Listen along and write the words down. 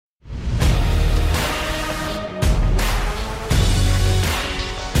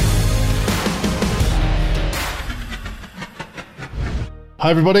Hi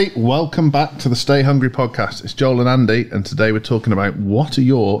everybody, welcome back to the Stay Hungry podcast. It's Joel and Andy, and today we're talking about what are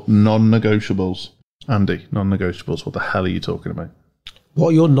your non-negotiables. Andy, non-negotiables, what the hell are you talking about? What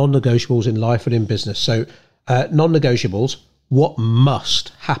are your non-negotiables in life and in business? So, non-negotiables, what must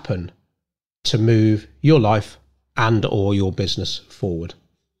happen to move your life and or your business forward?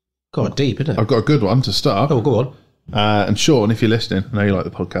 Got deep, isn't it? I've got a good one to start. Oh, go on. And Sean, if you're listening, I know you like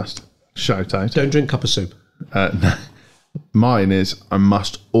the podcast, shout out. Don't drink cup of soup. No. Mine is, I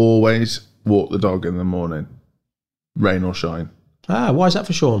must always walk the dog in the morning, rain or shine. Why is that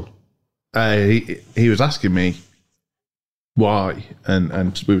for Sean? He was asking me why,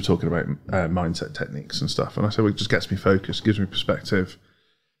 and we were talking about mindset techniques and stuff, and I said, well, it just gets me focused, gives me perspective.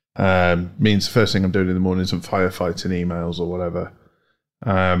 Means the first thing I'm doing in the morning isn't firefighting emails or whatever.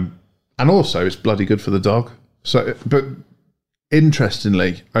 And also, it's bloody good for the dog. So, but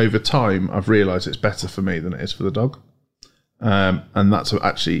interestingly, over time, I've realised it's better for me than it is for the dog. And that's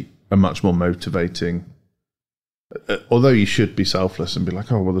actually a much more motivating, although you should be selfless and be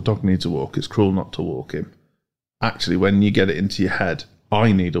like, oh, well, the dog needs a walk. It's cruel not to walk him. Actually, when you get it into your head,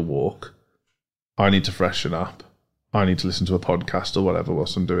 I need a walk. I need to freshen up. I need to listen to a podcast or whatever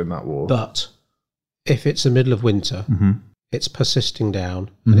whilst I'm doing that walk. But if it's the middle of winter, it's persisting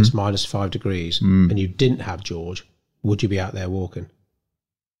down and it's -5 degrees and you didn't have George, would you be out there walking?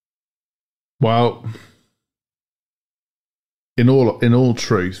 Well, in all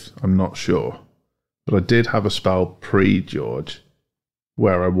truth, I'm not sure. But I did have a spell pre-George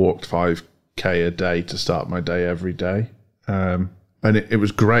where I walked 5k a day to start my day every day. And it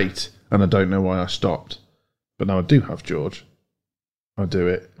was great, and I don't know why I stopped. But now I do have George. I do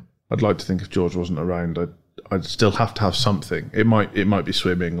it. I'd like to think if George wasn't around, I'd still have to have something. It might be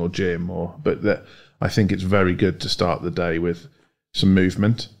swimming or gym, but I think it's very good to start the day with some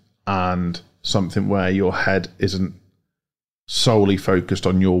movement and something where your head isn't solely focused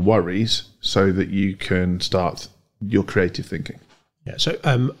on your worries, so that you can start your creative thinking. Yeah. So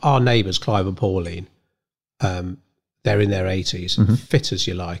our neighbours, Clive and Pauline, they're in their 80s, fit as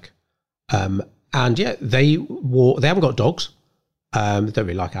you like, and yeah, they walk. They haven't got dogs. They don't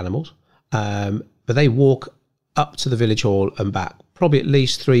really like animals, but they walk up to the village hall and back probably at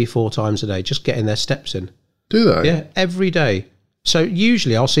least 3-4 times a day, just getting their steps in. Do they? Yeah, every day. So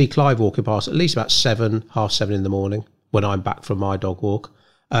usually I'll see Clive walking past at least about 7:30 in the morning when I'm back from my dog walk.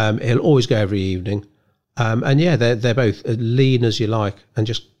 He'll always go every evening. And yeah, they're both as lean as you like and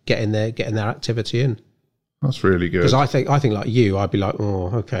just getting their activity in. That's really good. Because I think like you, I'd be like, oh,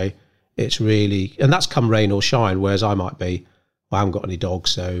 okay, it's really, and that's come rain or shine, whereas I might be, well, I haven't got any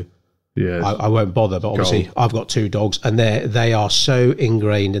dogs, so yeah, I won't bother. But obviously I've got 2 dogs and they are so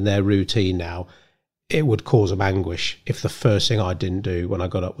ingrained in their routine now, it would cause them anguish if the first thing I didn't do when I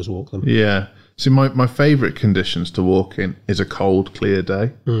got up was walk them. Yeah. See, my favourite conditions to walk in is a cold, clear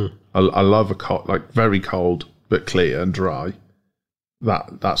day. I love a cold, like very cold, but clear and dry.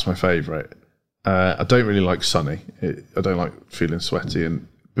 That's my favourite. I don't really like sunny. I don't like feeling sweaty,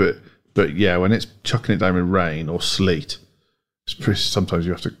 but yeah, when it's chucking it down with rain or sleet, sometimes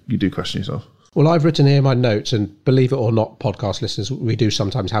you do question yourself. Well, I've written here my notes, and believe it or not, podcast listeners, we do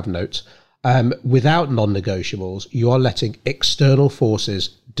sometimes have notes. Without non-negotiables, you are letting external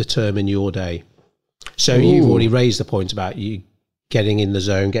forces determine your day. So you've already raised the point about you getting in the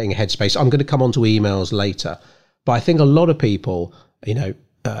zone, getting a headspace. I'm going to come on to emails later, but I think a lot of people,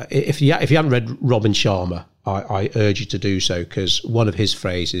 if you haven't read Robin Sharma, I urge you to do so, because one of his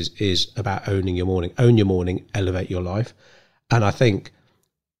phrases is about owning your morning. Own your morning, elevate your life. And I think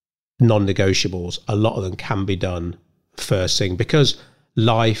non-negotiables, a lot of them can be done first thing, because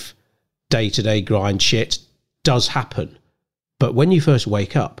life, day-to-day grind shit does happen. But when you first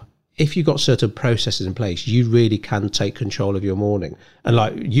wake up, if you've got certain processes in place, you really can take control of your morning. And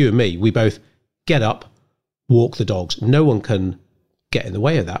like you and me, we both get up, walk the dogs. No one can get in the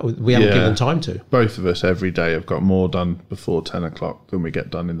way of that. We haven't given time to. Both of us every day have got more done before 10 o'clock than we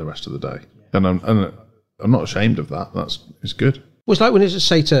get done in the rest of the day. And I'm not ashamed of that. It's good. Well, it's like when I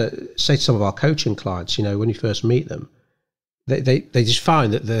say to some of our coaching clients, when you first meet them, they just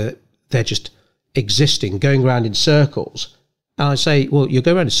find that they're just existing, going around in circles. And I say, well, you're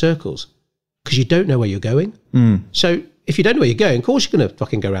going around in circles because you don't know where you're going. So if you don't know where you're going, of course you're going to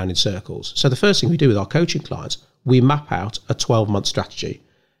fucking go around in circles. So the first thing we do with our coaching clients, we map out a 12-month strategy,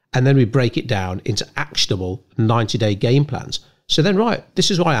 and then we break it down into actionable 90-day game plans. So then, right,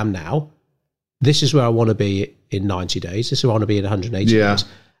 this is where I am now. This is where I want to be in 90 days. This is where I want to be in 180 days.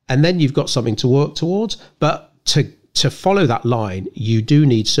 And then you've got something to work towards. But to follow that line, you do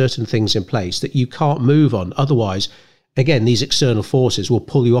need certain things in place that you can't move on. Otherwise, again, these external forces will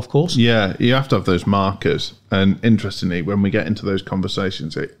pull you off course. Yeah, you have to have those markers. And interestingly, when we get into those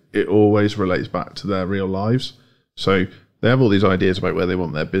conversations, it always relates back to their real lives. So they have all these ideas about where they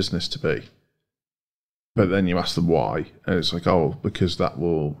want their business to be. But then you ask them why, and it's like, oh, because that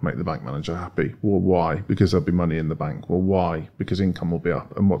will make the bank manager happy. Well, why? Because there'll be money in the bank. Well, why? Because income will be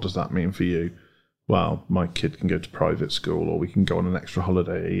up. And what does that mean for you? Well, my kid can go to private school, or we can go on an extra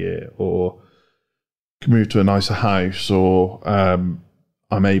holiday a year, or can move to a nicer house, or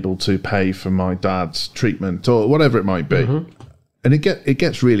I'm able to pay for my dad's treatment, or whatever it might be. Mm-hmm. And it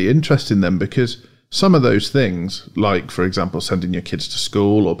gets really interesting then, because some of those things, like, for example, sending your kids to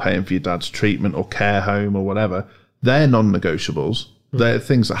school or paying for your dad's treatment or care home or whatever, they're non-negotiables. They're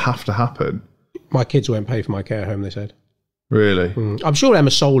things that have to happen. My kids won't pay for my care home, they said. Really? I'm sure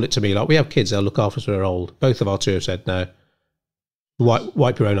Emma sold it to me. Like, we have kids, they'll look after us when we're old. Both of our two have said no.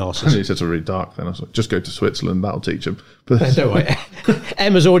 Wipe your own arses. He said it's really dark then. I was like, just go to Switzerland, that'll teach them. But don't worry.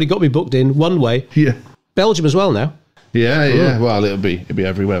 Emma's already got me booked in one way. Yeah. Belgium as well now. Yeah. Well, it'll be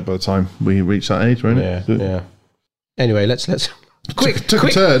everywhere by the time we reach that age, won't it? Yeah. Anyway, let's quick a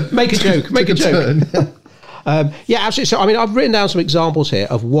turn. Make a joke. Make a joke. Yeah, absolutely. So, I mean, I've written down some examples here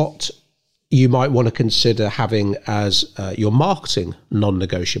of what you might want to consider having as your marketing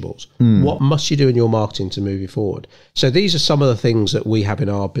non-negotiables. What must you do in your marketing to move you forward? So these are some of the things that we have in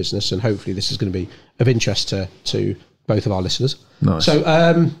our business, and hopefully this is going to be of interest to both of our listeners. Nice.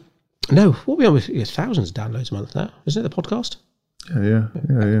 So, no, what are we on with? Thousands of downloads a month now, isn't it, the podcast?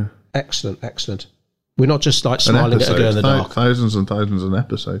 Yeah. Excellent. We're not just like smiling at a girl in the dark. Thousands and thousands an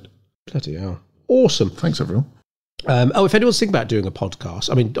episode. Bloody hell. Awesome. Thanks, everyone. If anyone's thinking about doing a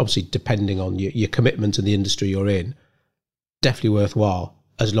podcast, I mean, obviously, depending on your commitment and the industry you're in, definitely worthwhile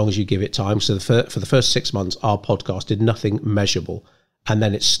as long as you give it time. So for the first 6 months, our podcast did nothing measurable, and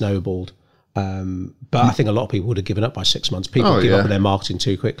then it snowballed. But I think a lot of people would have given up by 6 months. People give up on their marketing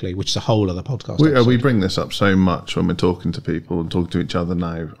too quickly, which is a whole other podcast. We bring this up so much when we're talking to people and talking to each other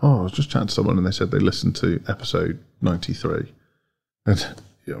now. Oh, I was just chatting to someone and they said they listened to episode 93. And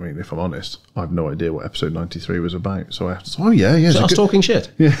I mean, if I'm honest, I have no idea what episode 93 was about. So I have to say, So I was talking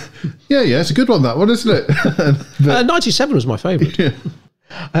shit. Yeah, it's a good one, that one, isn't it? 97 was my favourite.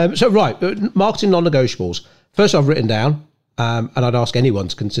 Yeah. So, marketing non-negotiables. First I've written down, and I'd ask anyone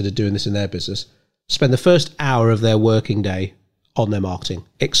to consider doing this in their business, spend the first hour of their working day on their marketing,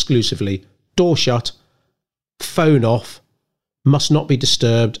 exclusively, door shut, phone off, must not be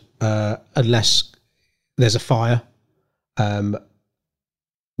disturbed unless there's a fire.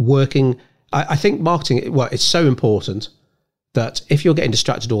 Working, I think marketing, it's so important that if you're getting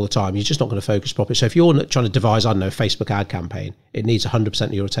distracted all the time, you're just not going to focus properly. So if you're trying to devise, I don't know, a Facebook ad campaign, it needs 100%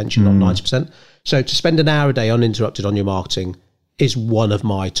 of your attention, not 90%. So to spend an hour a day uninterrupted on your marketing is one of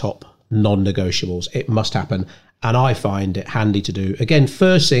my top non-negotiables. It must happen. And I find it handy to do, again,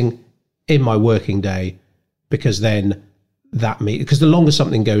 first thing in my working day, because then because the longer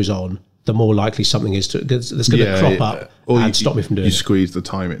something goes on, the more likely something is that's going to crop up and stop me from doing it. You squeeze the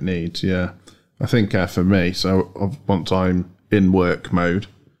time it needs, yeah. I think for me, so once I'm in work mode,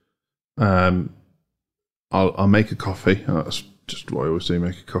 I'll make a coffee. That's just what I always do,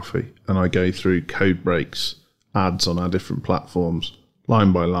 make a coffee. And I go through Code Breaks ads on our different platforms,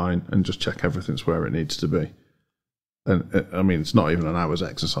 line by line, and just check everything's where it needs to be. And I mean, it's not even an hour's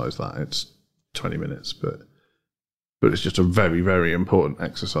exercise, that. It's 20 minutes, but it's just a very, very important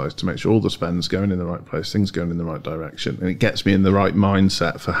exercise to make sure all the spend's going in the right place, things going in the right direction. And it gets me in the right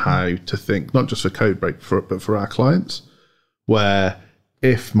mindset for how to think, not just for CodeBreak, but for our clients, where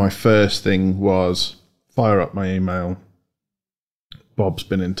if my first thing was fire up my email, Bob's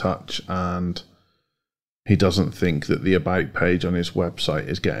been in touch and he doesn't think that the about page on his website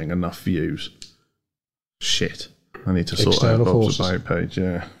is getting enough views. Shit. I need to sort out Bob's about page,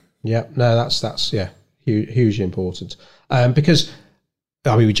 yeah. Yeah, no, that's hugely important, because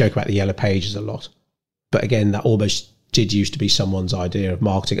I mean, we joke about the yellow pages a lot, but again, that almost did used to be someone's idea of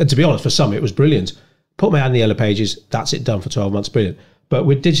marketing, and to be honest, for some it was brilliant. Put my ad in the yellow pages, that's it, done for 12 months, brilliant. But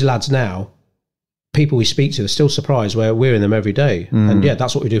with digital ads now, people we speak to are still surprised where we're in them every day. And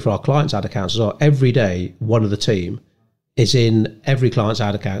that's what we do for our clients' ad accounts as well. Every day, one of the team is in every client's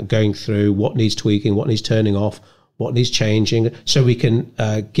ad account going through what needs tweaking, what needs turning off, what needs changing, so we can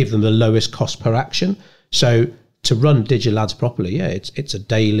give them the lowest cost per action. So to run digital ads properly, it's a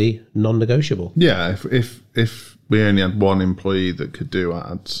daily non-negotiable. Yeah, if we only had one employee that could do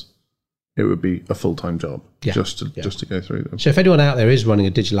ads, it would be a full-time job just to go through them. So if anyone out there is running a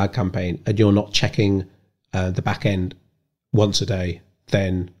digital ad campaign and you're not checking the back end once a day,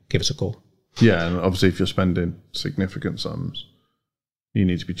 then give us a call. Yeah, and obviously if you're spending significant sums, You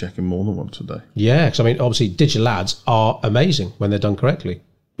need to be checking more than once a day. Yeah, because I mean, obviously, digital ads are amazing when they're done correctly.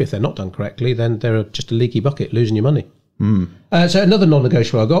 If they're not done correctly, then they're just a leaky bucket, losing your money. So another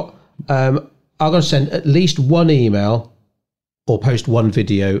non-negotiable I got, I've got to send at least one email or post one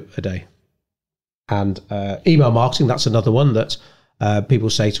video a day. And email marketing, that's another one that people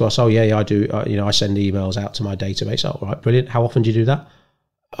say to us, oh, yeah, I do. I send emails out to my database. Oh, all right, brilliant. How often do you do that?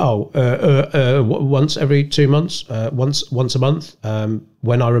 Once every 2 months, once a month,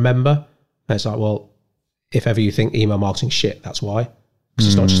 when I remember. And it's like, well, if ever you think email marketing shit, that's why. Because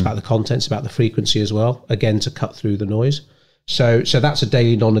it's not just about the content, it's about the frequency as well, again, to cut through the noise. So that's a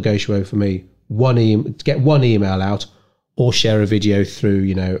daily non-negotiable for me. Get one email out, or share a video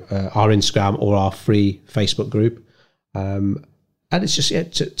through our Instagram or our free Facebook group. And it's just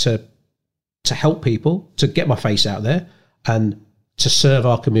to help people, to get my face out there, and to serve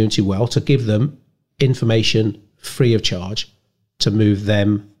our community well, to give them information free of charge to move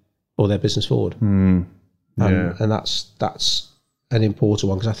them or their business forward. And that's an important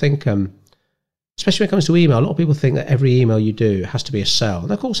one, because I think, especially when it comes to email, a lot of people think that every email you do has to be a sell.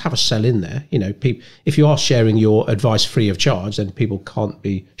 And of course, have a sell in there. If you are sharing your advice free of charge, then people can't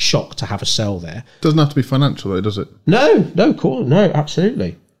be shocked to have a sell there. Doesn't have to be financial, though, does it? No, cool, no,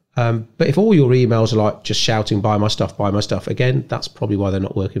 absolutely. But if all your emails are like just shouting, buy my stuff, again, that's probably why they're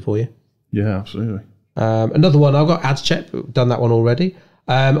not working for you. Yeah, absolutely. Another one, I've got Ads Check, done that one already.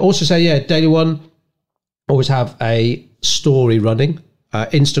 Also say, daily one, always have a story running.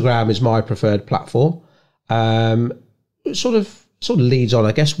 Instagram is my preferred platform. Sort of leads on,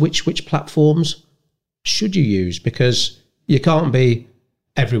 I guess, which platforms should you use? Because you can't be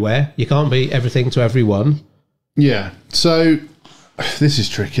everywhere. You can't be everything to everyone. Yeah. So this is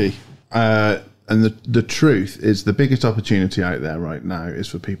tricky. And the truth is, the biggest opportunity out there right now is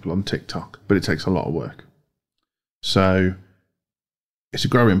for people on TikTok, but it takes a lot of work. So it's a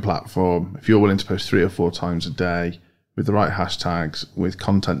growing platform. If you're willing to post 3 or 4 times a day with the right hashtags, with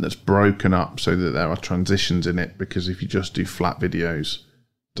content that's broken up so that there are transitions in it, because if you just do flat videos,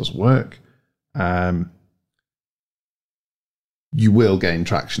 it doesn't work. You will gain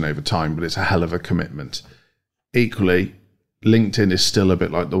traction over time, but it's a hell of a commitment. Equally, LinkedIn is still a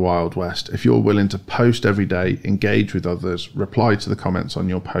bit like the Wild West. If you're willing to post every day, engage with others, reply to the comments on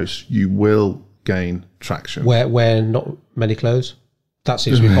your posts, you will gain traction. Wear not many clothes. That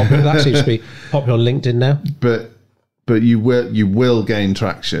seems to be popular. That seems to be popular on LinkedIn now. But you will gain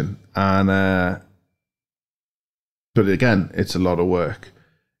traction, and but again, it's a lot of work.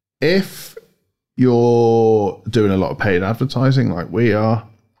 If you're doing a lot of paid advertising like we are,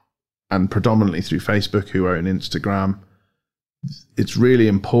 and predominantly through Facebook, who own Instagram, it's really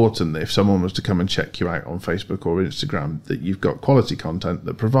important that if someone was to come and check you out on Facebook or Instagram, that you've got quality content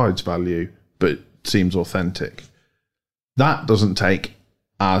that provides value but seems authentic. That doesn't take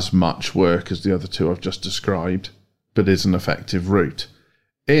as much work as the other two I've just described, but is an effective route.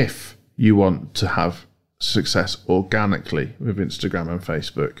 If you want to have success organically with Instagram and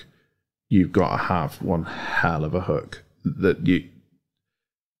Facebook, you've got to have one hell of a hook.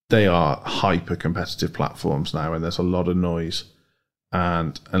 They are hyper competitive platforms now, and there's a lot of noise.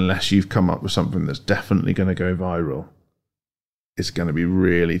 And unless you've come up with something that's definitely going to go viral, it's going to be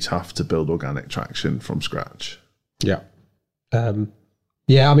really tough to build organic traction from scratch. Yeah. I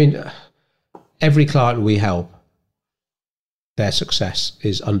mean, every client we help, their success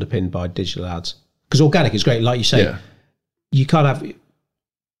is underpinned by digital ads. Because organic is great. Like you say, you can't have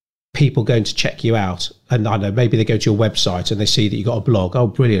people going to check you out. And I know, maybe they go to your website and they see that you got a blog. Oh,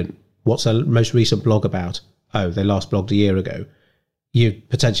 brilliant. What's the most recent blog about? Oh, they last blogged a year ago. You've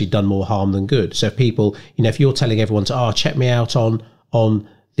potentially done more harm than good. So people, if you're telling everyone to, check me out on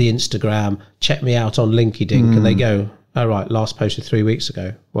the Instagram, check me out on LinkedIn, and they go, all right, last posted 3 weeks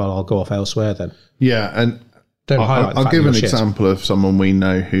ago. Well, I'll go off elsewhere then. Yeah, and I'll give an example of someone we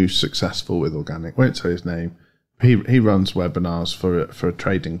know who's successful with organic. Won't say his name. He runs webinars for a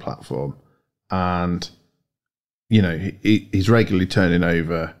trading platform, and he's regularly turning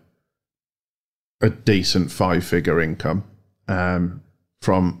over a decent 5-figure income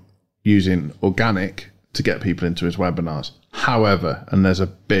from using organic to get people into his webinars. However, and there's a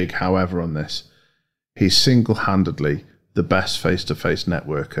big however on this, he's single-handedly the best face-to-face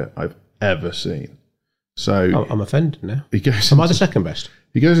networker I've ever seen. So I'm offended now. Am I the second best?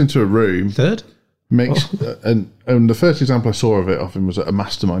 He goes into a room. Third? And the first example I saw of him was at a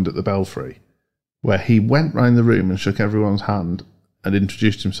mastermind at the Belfry, where he went round the room and shook everyone's hand and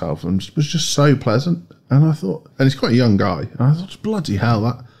introduced himself and was just so pleasant. And I thought, and he's quite a young guy, and I thought, bloody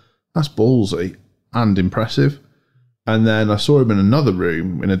hell, that's ballsy and impressive. And then I saw him in another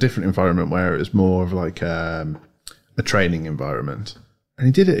room in a different environment where it was more of like a training environment. And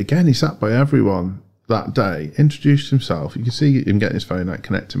he did it again. He sat by everyone that day, introduced himself. You can see him getting his phone out,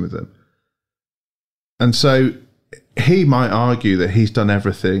 connecting with them. And so he might argue that he's done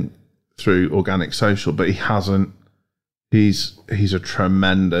everything through organic social, but he hasn't. He's a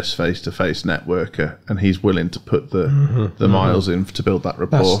tremendous face-to-face networker, and he's willing to put the miles in to build that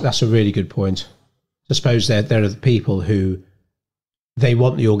rapport. That's a really good point. I suppose there are the people who they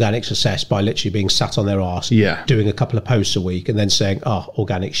want the organic success by literally being sat on their arse, doing a couple of posts a week, and then saying,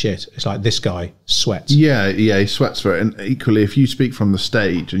 organic shit. It's like, this guy sweats. Yeah, he sweats for it. And equally, if you speak from the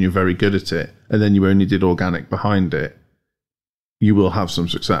stage and you're very good at it, and then you only did organic behind it, you will have some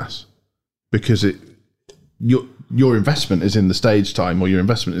success, because your investment is in the stage time, or your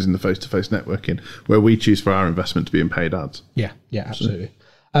investment is in the face-to-face networking, where we choose for our investment to be in paid ads. Yeah, absolutely. So.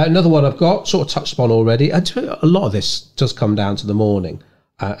 Another one I've got, sort of touched upon already. A lot of this does come down to the morning,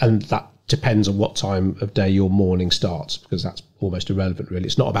 and that depends on what time of day your morning starts, because that's almost irrelevant, really.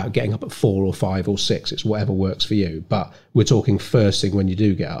 It's not about getting up at 4 or 5 or 6. It's whatever works for you. But we're talking first thing when you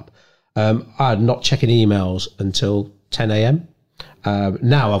do get up. I'm not checking emails until 10 a.m.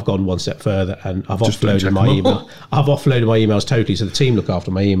 Now I've gone one step further, and I've offloaded my email. I've offloaded my emails totally, so the team look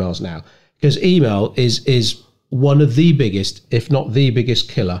after my emails now, because email is one of the biggest, if not the biggest,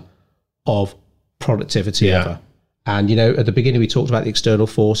 killer of productivity ever. And at the beginning we talked about the external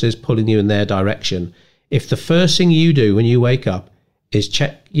forces pulling you in their direction. If the first thing you do when you wake up is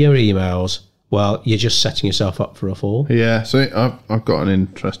check your emails, well, you're just setting yourself up for a fall. Yeah. So I've got an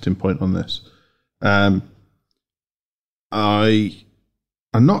interesting point on this. I'm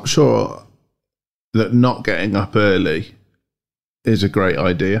not sure that not getting up early is a great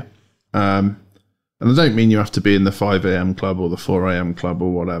idea. And I don't mean you have to be in the 5 a.m. club or the 4 a.m. club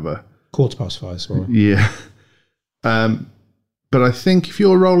or whatever. 5:15 tomorrow. Yeah. But I think if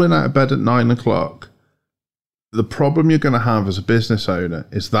you're rolling out of bed at 9 o'clock, the problem you're going to have as a business owner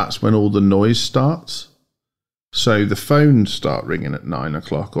is that's when all the noise starts. So the phones start ringing at 9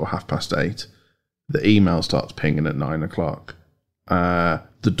 o'clock or 8:30. The email starts pinging at 9 o'clock. The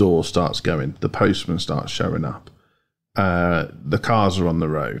door starts going. The postman starts showing up. The cars are on the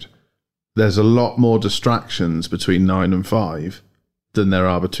road. There's a lot more distractions between 9 and 5 than there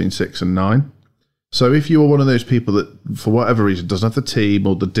are between 6 and 9. So if you're one of those people that, for whatever reason, doesn't have the team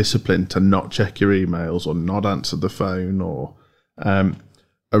or the discipline to not check your emails or not answer the phone, or a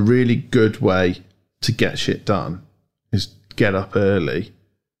really good way to get shit done is get up early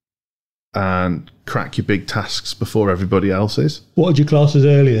and crack your big tasks before everybody else is. What would you class as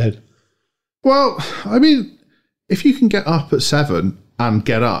early then? Well, I mean, if you can get up at 7 and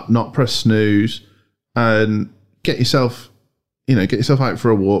get up, not press snooze, and get yourself out for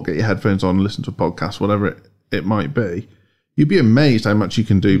a walk, get your headphones on, listen to a podcast, whatever it might be, you'd be amazed how much you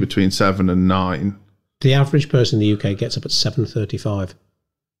can do between 7 and 9. The average person in the UK gets up at 7:35.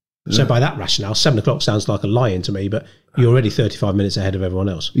 So by that rationale, 7 o'clock sounds like a lie-in to me, but you're already 35 minutes ahead of everyone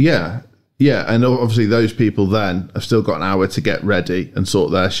else. Yeah, and obviously those people then have still got an hour to get ready and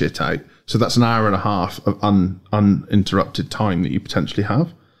sort their shit out. So that's an hour and a half of uninterrupted time that you potentially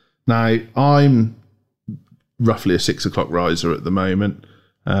have. Now, I'm roughly a 6 o'clock riser at the moment.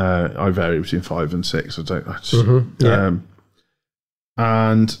 I vary between 5 and 6.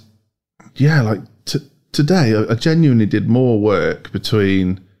 And today I genuinely did more work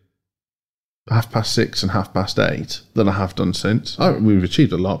between 6:30 and 8:30 than I have done since. We've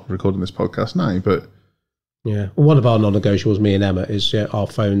achieved a lot recording this podcast now, but yeah, one of our non-negotiables, me and Emma, is our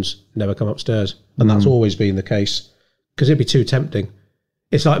phones never come upstairs, and that's always been the case, because it'd be too tempting.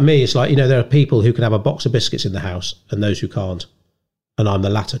 It's like me. It's like, there are people who can have a box of biscuits in the house and those who can't, and I'm the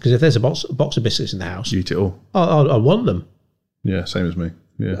latter, because if there's a box of biscuits in the house, you eat it all. I want them. Yeah, same as me.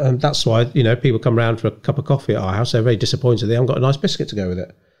 Yeah, and that's why people come around for a cup of coffee at our house. They're very disappointed they haven't got a nice biscuit to go with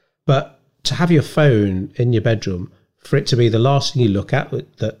it. But to have your phone in your bedroom, for it to be the last thing you look at,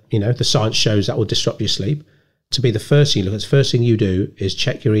 that the science shows that will disrupt your sleep, to be the first thing you look at, the first thing you do is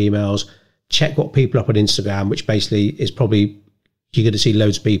check your emails, check what people are up on Instagram, which basically is probably, you're going to see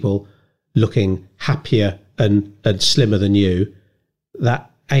loads of people looking happier and slimmer than you. That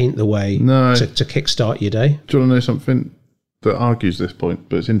ain't the way to kickstart your day. Do you want to know something that argues this point,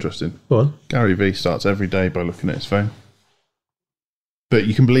 but it's interesting? Go on. Gary Vee starts every day by looking at his phone. But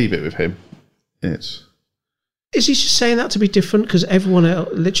you can believe it with him. Is he just saying that to be different? Because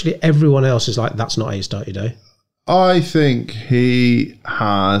literally everyone else is like, that's not how you start your day. I think he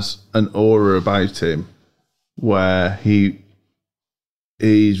has an aura about him where he's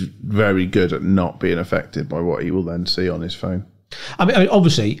very good at not being affected by what he will then see on his phone. I mean,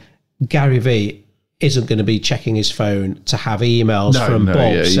 obviously, Gary Vee isn't going to be checking his phone to have emails from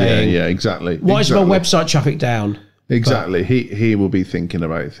Bob saying, yeah, exactly. Why is my website traffic down? Exactly. He will be thinking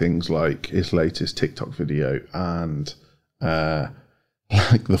about things like his latest TikTok video and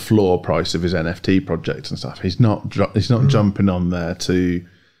like the floor price of his NFT project and stuff. He's not jumping on there to,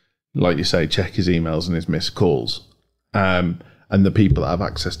 like you say, check his emails and his missed calls. And the people that have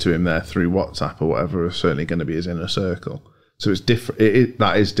access to him there through WhatsApp or whatever are certainly going to be his inner circle. So it's different.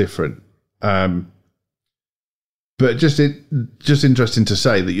 That is different. But just interesting to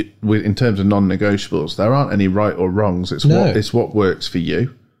say that in terms of non-negotiables, there aren't any right or wrongs. It's what works for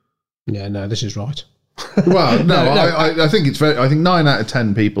you. Yeah, no, this is right. Well, no, I think it's very. I think 9 out of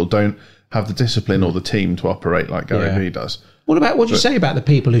 10 people don't have the discipline or the team to operate like Gary Vee does. What do you say about the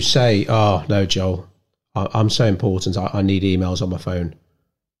people who say, "Oh no, Joel, I'm so important. I need emails on my phone."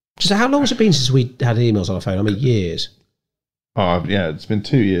 Just how long has it been since we had emails on our phone? I mean, years. Oh yeah, it's been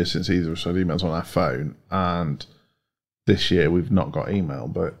 2 years since either of us had emails on our phone, and this year we've not got email.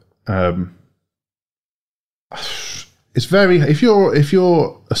 But it's very. If you're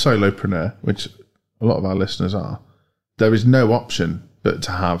a solopreneur, which a lot of our listeners are, there is no option but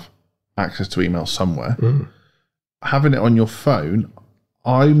to have access to email somewhere. Having it on your phone,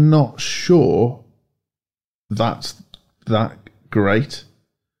 I'm not sure that's that great.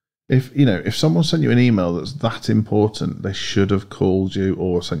 If someone sent you an email that's that important, they should have called you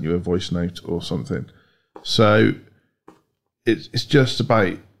or sent you a voice note or something. So it's just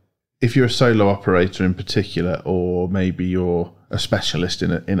about, if you're a solo operator in particular, or maybe you're a specialist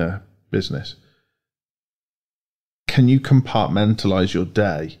in a business, can you compartmentalize your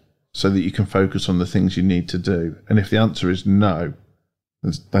day so that you can focus on the things you need to do? And if the answer is no,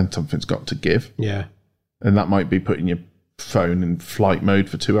 then something's got to give. Yeah. And that might be putting your phone in flight mode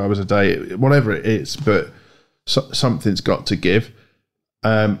for 2 hours a day, whatever it is, but something's got to give.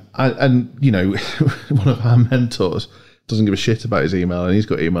 And one of our mentors doesn't give a shit about his email, and he's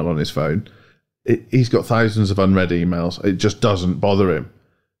got email on his phone. He's got thousands of unread emails. It just doesn't bother him.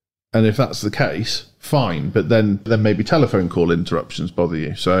 And if that's the case, fine. But then maybe telephone call interruptions bother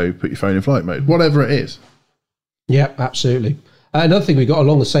you. So put your phone in flight mode, whatever it is. Yeah, absolutely. Another thing we got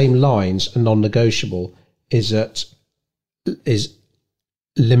along the same lines, and non-negotiable, is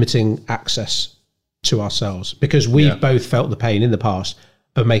limiting access to ourselves, because we've both felt the pain in the past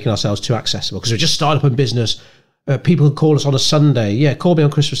of making ourselves too accessible, because we just started up in business. People who call us on a Sunday. Yeah, call me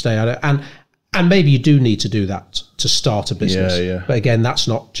on Christmas Day. And maybe you do need to do that to start a business. Yeah. But again, that's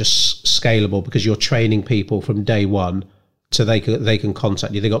not just scalable, because you're training people from day one so they can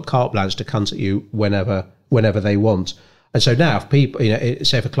contact you. They got carte blanche to contact you whenever they want. And so now, if people,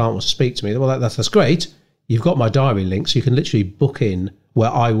 say if a client wants to speak to me, well, that's great. You've got my diary link, so you can literally book in where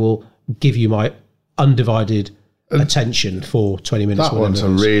I will give you my undivided attention for 20 minutes. That one's a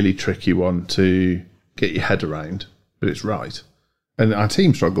really tricky one to get your head around, but it's right. And our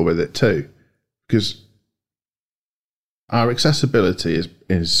team struggle with it too, because our accessibility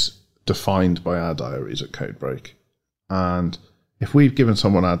is defined by our diaries at Codebreak. And if we've given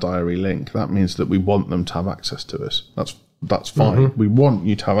someone our diary link, that means that we want them to have access to us. That's fine. We want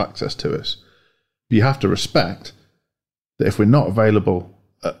you to have access to us. But you have to respect that if we're not available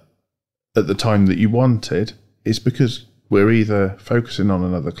at the time that you wanted, it's because we're either focusing on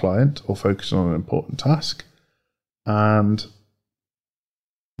another client or focusing on an important task. And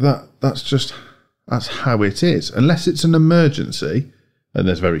that's how it is. Unless it's an emergency, and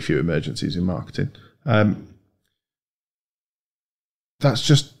there's very few emergencies in marketing,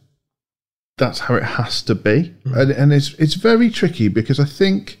 that's how it has to be. And it's very tricky, because I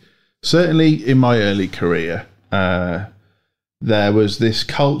think certainly in my early career, there was this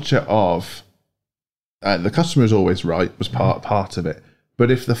culture of the customer is always right, was part of it. But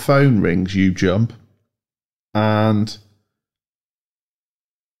if the phone rings, you jump. And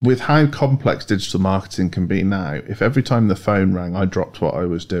with how complex digital marketing can be now, if every time the phone rang, I dropped what I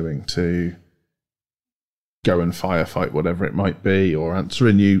was doing to go and firefight whatever it might be, or answer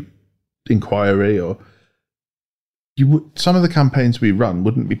a new inquiry, or some of the campaigns we run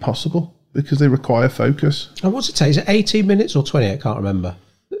wouldn't be possible because they require focus. And what's it take? Is it 18 minutes or 20? I can't remember.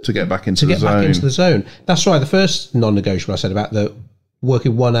 To get back into the zone. That's right. The first non-negotiable I said about the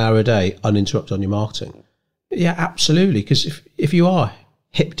working 1 hour a day uninterrupted on your marketing. Yeah, absolutely. Because if you are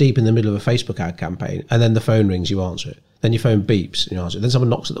hip deep in the middle of a Facebook ad campaign, and then the phone rings, you answer it. Then your phone beeps and you answer it. Then someone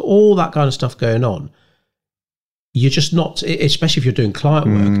knocks at all that kind of stuff going on. You're just not, especially if you're doing client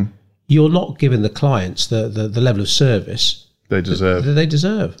work, you're not giving the clients the level of service they deserve. They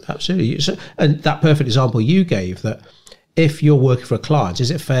deserve, absolutely. So, and that perfect example you gave, that if you're working for a client,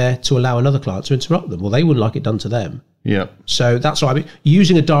 is it fair to allow another client to interrupt them? Well, they wouldn't like it done to them. Yeah. So that's why I mean,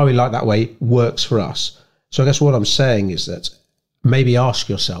 using a diary like that way works for us. So I guess what I'm saying is that maybe ask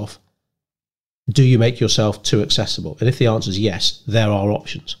yourself, do you make yourself too accessible? And if the answer is yes, there are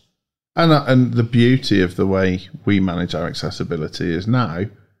options. And the beauty of the way we manage our accessibility is now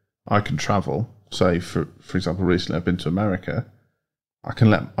I can travel. Say, for example, recently I've been to America. I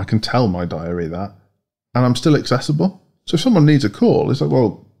can tell my diary that, and I'm still accessible. So if someone needs a call, it's like,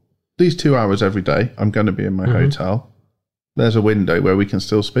 well, these 2 hours every day, I'm going to be in my hotel. There's a window where we can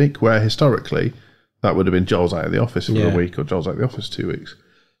still speak, where historically that would have been Joel's out of the office for a week or Joel's out of the office 2 weeks.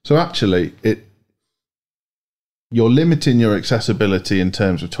 So actually, you're limiting your accessibility in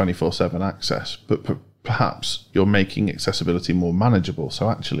terms of 24/7 access, but perhaps you're making accessibility more manageable. So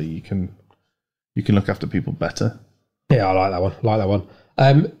actually, you can look after people better. Yeah, I like that one.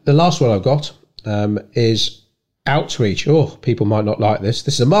 The last one I've got is outreach. Oh, people might not like this.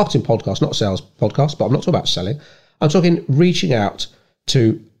 This is a marketing podcast, not a sales podcast, but I'm not talking about selling. I'm talking reaching out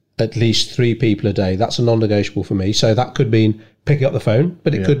to at least 3 people a day. That's a non-negotiable for me. So that could mean picking up the phone,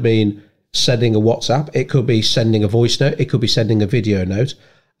 but it could mean sending a WhatsApp. It could be sending a voice note. It could be sending a video note.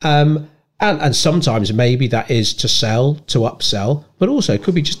 And sometimes maybe that is to sell, to upsell, but also it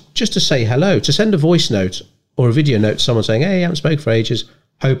could be just to say hello, to send a voice note or a video note to someone saying, hey, I haven't spoken for ages.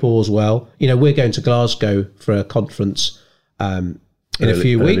 Hope all's well. You know, we're going to Glasgow for a conference in a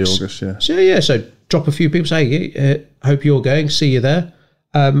few weeks. August, yeah. So drop a few people, say, hey, hope you're going, see you there.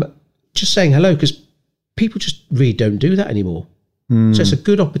 Just saying hello, because people just really don't do that anymore. So it's a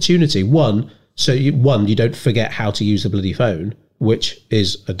good opportunity. You don't forget how to use the bloody phone, which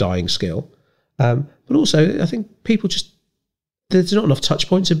is a dying skill. But also, I think people there's not enough touch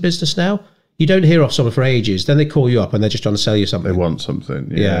points in business now. You don't hear off someone for ages, then they call you up and they're just trying to sell you something. They want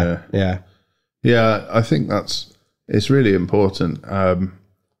something. Yeah. Yeah, I think it's really important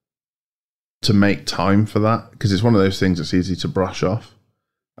to make time for that, because it's one of those things that's easy to brush off.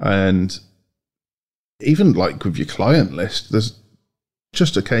 And even like with your client list, there's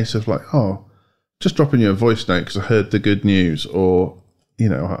just a case of like, oh, just dropping you a voice note because I heard the good news, or, you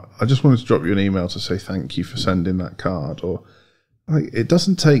know, I just wanted to drop you an email to say thank you for sending that card, or like, it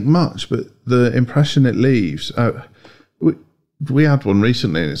doesn't take much, but the impression it leaves. We had one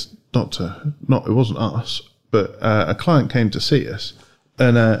recently, and it's it wasn't us, but a client came to see us,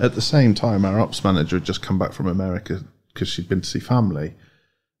 and at the same time, our ops manager had just come back from America because she'd been to see family,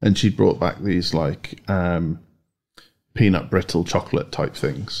 and she'd brought back these like peanut brittle chocolate type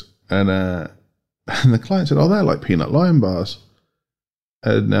things, and the client said, "Oh, they're like peanut Lion bars,"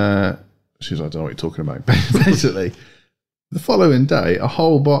 and she was like, "I don't know what you're talking about." Basically, the following day, a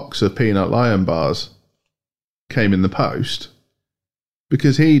whole box of peanut Lion bars came in the post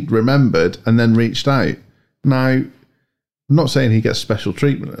because he'd remembered and then reached out. Now, I'm not saying he gets special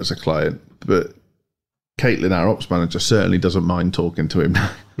treatment as a client, but Caitlin, our ops manager, certainly doesn't mind talking to him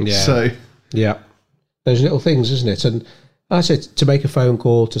now. Yeah. Those little things, isn't it? And I said, to make a phone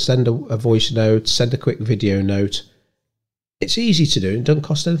call, to send a voice note, send a quick video note, it's easy to do. It doesn't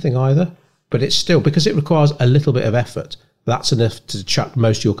cost anything either, but it's still, because it requires a little bit of effort, that's enough to shut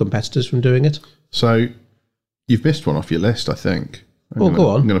most of your competitors from doing it. So you've missed one off your list, I think. Go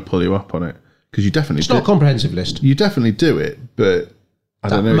on. I'm going to pull you up on it, because you definitely. It's not a comprehensive list. You definitely do it, but I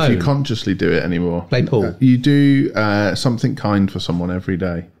don't know if you consciously do it anymore. Play pool. You do something kind for someone every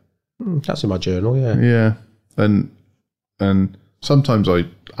day. That's in my journal. Yeah. Yeah, and sometimes I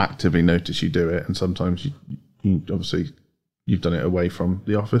actively notice you do it, and sometimes you obviously you've done it away from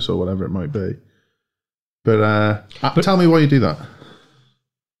the office or whatever it might be. But tell me why you do that.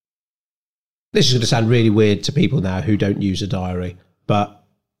 This is going to sound really weird to people now who don't use a diary, but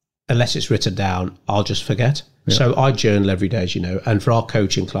unless it's written down, I'll just forget. Yeah. So I journal every day, as you know, and for our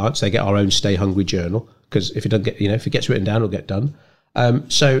coaching clients, they get our own Stay Hungry journal, because if it doesn't get, if it gets written down, it'll get done.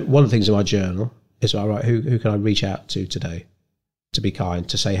 So one of the things in my journal is, all right, who can I reach out to today to be kind,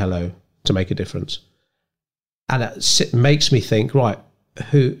 to say hello, to make a difference? And it makes me think, right,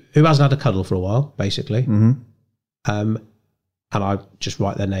 who hasn't had a cuddle for a while, basically? Mm-hmm. And I just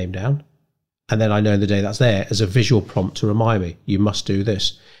write their name down. And then I know the day that's there as a visual prompt to remind me, you must do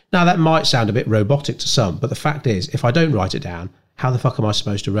this. Now, that might sound a bit robotic to some, but the fact is, if I don't write it down, how the fuck am I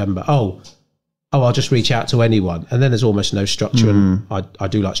supposed to remember? Oh, I'll just reach out to anyone. And then there's almost no structure. And I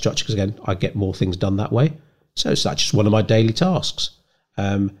do like structure because, again, I get more things done that way. So it's just one of my daily tasks.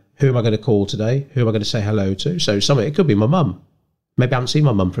 Who am I going to call today? Who am I going to say hello to? So it could be my mum. Maybe I haven't seen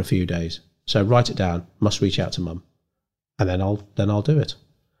my mum for a few days. So write it down, must reach out to mum. And then I'll do it.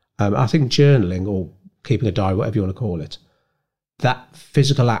 I think journaling, or keeping a diary, whatever you want to call it, that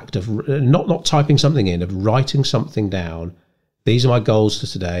physical act of not typing something in, of writing something down. These are my goals for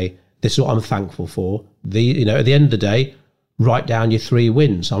today. This is what I'm thankful for. At the end of the day, write down your 3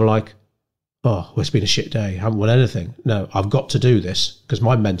 wins. I'm like, oh, well, it's been a shit day. I haven't won anything. No, I've got to do this because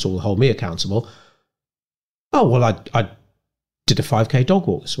my mentor will hold me accountable. Oh, well, I did a 5K dog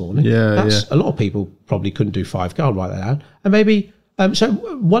walk this morning. A lot of people probably couldn't do 5K. I'll write that down. And maybe, so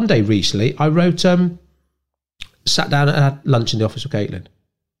one day recently, I wrote, sat down and had lunch in the office with Caitlin.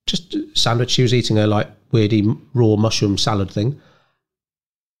 Just a sandwich. She was eating her like weirdy raw mushroom salad thing.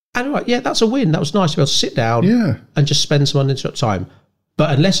 And I'm like, yeah, that's a win. That was nice to be able to sit down and just spend some uninterrupted time.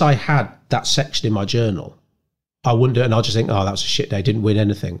 But unless I had that section in my journal, I wouldn't do it. And I'll just think, oh, that was a shit day. Didn't win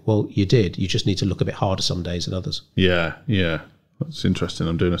anything. Well, you did. You just need to look a bit harder some days than others. Yeah. That's interesting.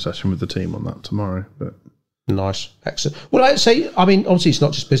 I'm doing a session with the team on that tomorrow. But nice. Excellent. Well, I'd say, I mean, obviously it's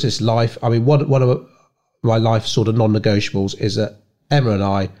not just business, life. I mean, one of my life sort of non-negotiables is that Emma and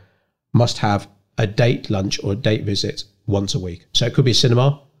I must have a date lunch or a date visit once a week. So it could be a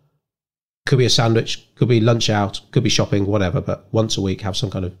cinema, could be a sandwich, could be lunch out, could be shopping, whatever, but once a week have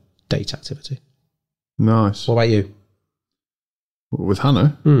some kind of date activity. Nice. What about you? With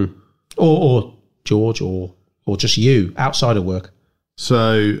Hannah? Or George or just you outside of work?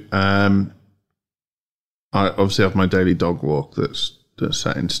 So I obviously have my daily dog walk that's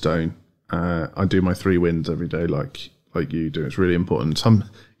set in stone. I do my 3 wins every day like you do. It's really important. Some,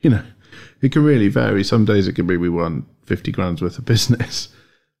 it can really vary. Some days it can be we won 50 grand's worth of business.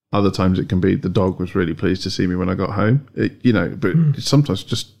 Other times it can be the dog was really pleased to see me when I got home. But sometimes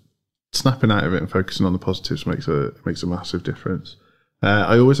just snapping out of it and focusing on the positives makes a massive difference.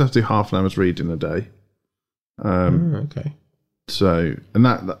 I always have to do half an hour's reading a day. Okay. So, and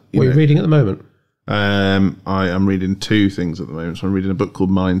that what are you reading at the moment? I am reading 2 things at the moment. So I'm reading a book called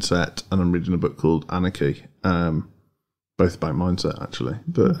Mindset and I'm reading a book called Anarchy. Both about mindset actually,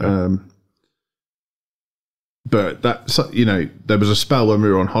 but that's, there was a spell when we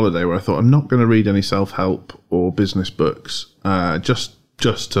were on holiday where I thought I'm not going to read any self-help or business books, just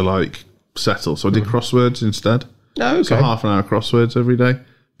to like settle. So I did crosswords instead. Oh, okay. So half an hour crosswords every day,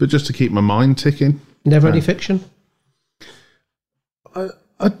 but just to keep my mind ticking. Never any fiction?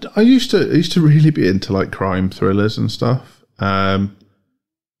 I used to really be into like crime thrillers and stuff.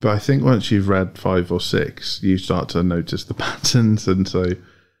 But I think once you've read 5 or 6, you start to notice the patterns, and so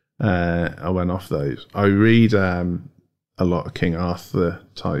I went off those. I read a lot of King Arthur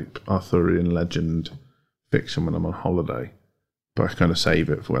type Arthurian legend fiction when I'm on holiday, but I kind of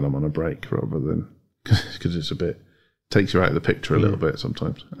save it for when I'm on a break rather than because it's takes you out of the picture a little bit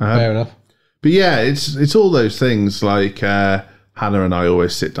sometimes. Fair enough. But yeah, it's all those things like Hannah and I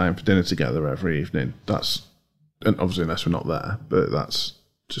always sit down for dinner together every evening. And obviously unless we're not there, but that's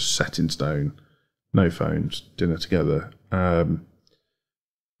just set in stone, no phones, dinner together. And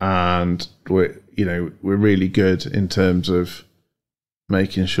we're really good in terms of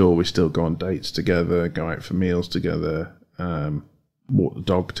making sure we still go on dates together, go out for meals together, walk the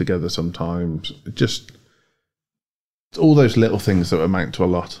dog together sometimes. Just all those little things that amount to a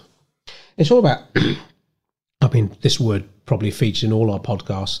lot. It's all about, I mean, this word probably features in all our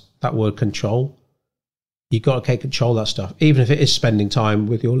podcasts, that word control. You've got to take control of that stuff, even if it is spending time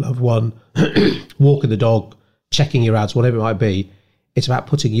with your loved one, walking the dog, checking your ads, whatever it might be. It's about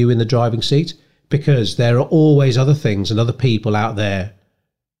putting you in the driving seat, because there are always other things and other people out there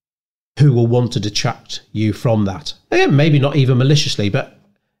who will want to detract you from that. Again, maybe not even maliciously, but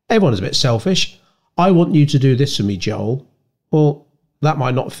everyone is a bit selfish. I want you to do this for me, Joel. Well, that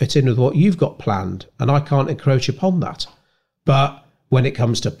might not fit in with what you've got planned, and I can't encroach upon that. But when it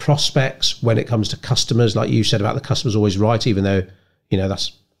comes to prospects, when it comes to customers, like you said about the customer's always right, even though,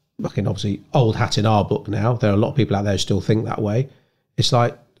 that's fucking obviously old hat in our book now. There are a lot of people out there who still think that way. It's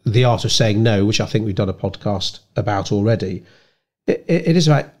like the art of saying no, which I think we've done a podcast about already. It is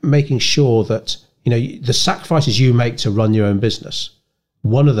about making sure that, the sacrifices you make to run your own business,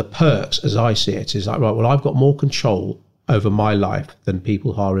 one of the perks, as I see it, is like, right, well, I've got more control over my life than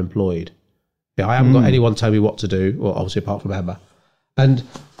people who are employed. I haven't got anyone tell me what to do, well, obviously apart from Emma. And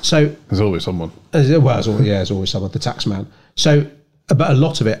so there's always someone. There's always someone, the tax man. So, but a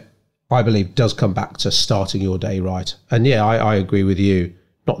lot of it, I believe, does come back to starting your day right. And yeah, I agree with you.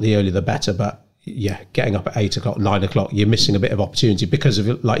 Not the earlier the better, but yeah, getting up at 8 o'clock, 9 o'clock, you're missing a bit of opportunity because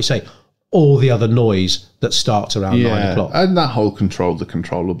of, like you say, all the other noise that starts around 9 o'clock. And that whole control the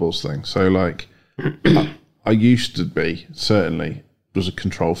controllables thing. So like, I used to be, certainly, was a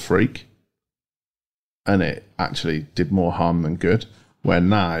control freak. And it actually did more harm than good. Where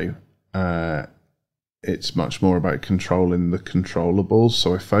now, it's much more about controlling the controllables.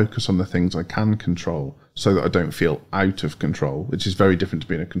 So I focus on the things I can control so that I don't feel out of control, which is very different to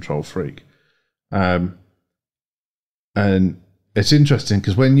being a control freak. And it's interesting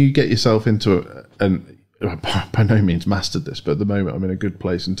because when you get yourself into and by no means mastered this, but at the moment I'm in a good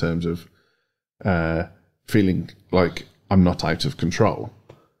place in terms of feeling like I'm not out of control.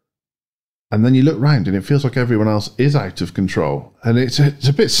 And then you look round and it feels like everyone else is out of control. And it's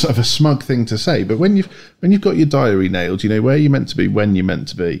a bit sort of a smug thing to say, but when you've got your diary nailed, you know where you're meant to be, when you're meant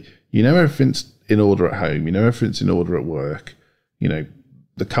to be, you know everything's in order at home, you know everything's in order at work, you know,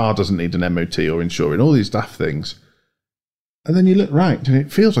 the car doesn't need an MOT or insuring, all these daft things. And then you look round and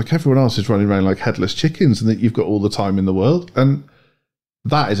it feels like everyone else is running around like headless chickens and that you've got all the time in the world. And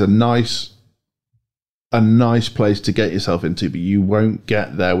that is a nice place to get yourself into, but you won't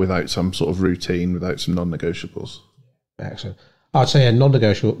get there without some sort of routine, without some non-negotiables. Excellent. I'd say a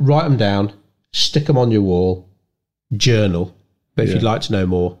non-negotiable, write them down, stick them on your wall, journal. But if you'd like to know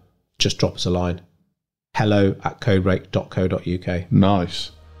more, just drop us a line. hello@codebreak.co.uk.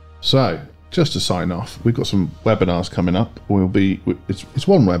 Nice. So, just to sign off, we've got some webinars coming up. It's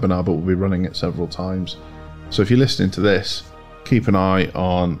one webinar, but we'll be running it several times. So if you're listening to this, keep an eye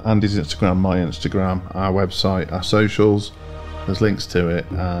on Andy's Instagram, my Instagram, our website, our socials. There's links to it,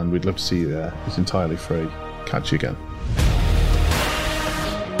 and we'd love to see you there. It's entirely free. Catch you again.